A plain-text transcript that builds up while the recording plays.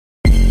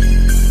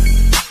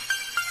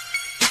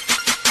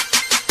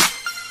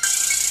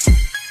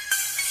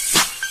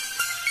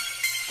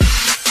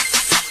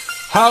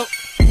How?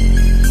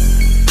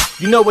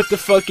 You know what the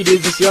fuck it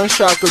is, it's Young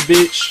Chakra,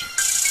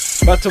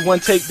 bitch. About to one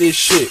take this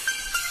shit.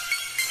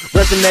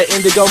 Reppin' that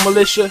Indigo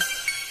Militia.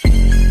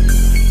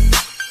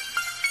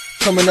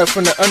 Coming up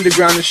from the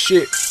underground and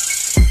shit.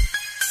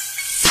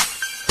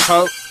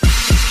 How?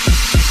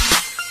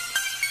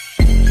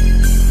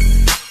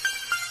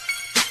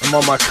 I'm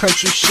on my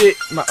country shit,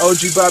 my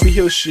OG Bobby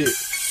Hill shit.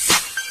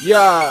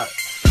 Yeah,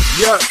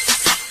 yup,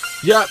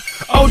 yup.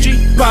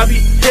 OG Bobby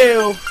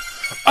Hill,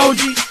 OG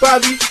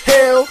Bobby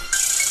Hill,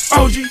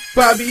 OG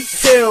Bobby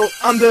Hill.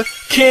 I'm the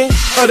king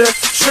of the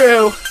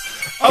Trill.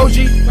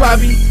 OG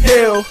Bobby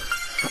Hill,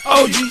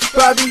 OG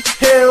Bobby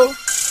Hill,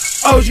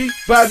 OG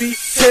Bobby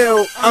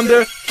Hill. I'm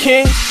the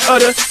king of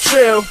the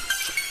Trill.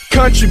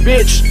 Country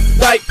bitch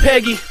like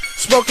Peggy,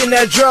 smoking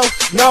that dro,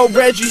 no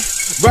Reggie.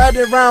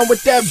 Riding around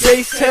with that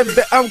bass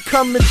heavy, I'm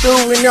coming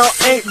through and y'all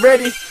ain't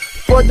ready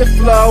for the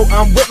flow.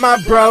 I'm with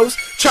my bros,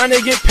 trying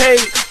to get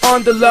paid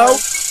on the low.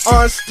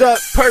 On stuck,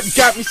 perp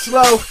got me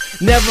slow,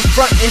 never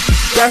frontin',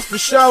 that's for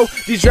show.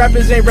 These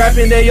rappers ain't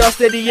rapping, they all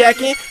steady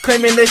yakking,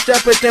 claiming they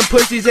step but them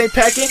pussies ain't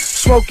packing.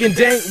 Smoking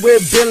dank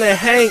with Bill and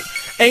Hank,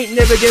 ain't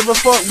never give a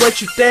fuck what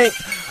you think.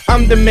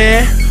 I'm the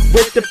man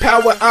with the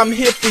power, I'm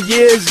here for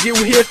years, you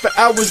here for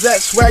hours.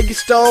 That swag you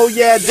stole,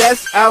 yeah,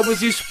 that's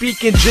ours. You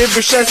speaking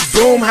gibberish, that's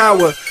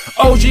Boomhauer.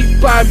 OG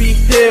Bobby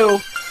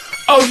Hill,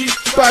 OG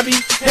Bobby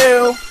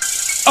Hill,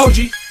 OG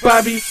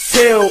Bobby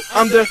Hill.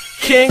 I'm the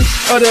king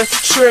of the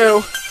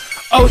Trill.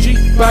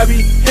 OG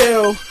Bobby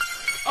Hill,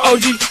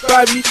 OG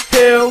Bobby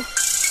Hill,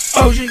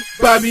 OG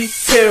Bobby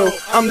Hill.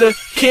 I'm the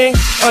king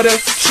of the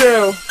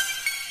Trill.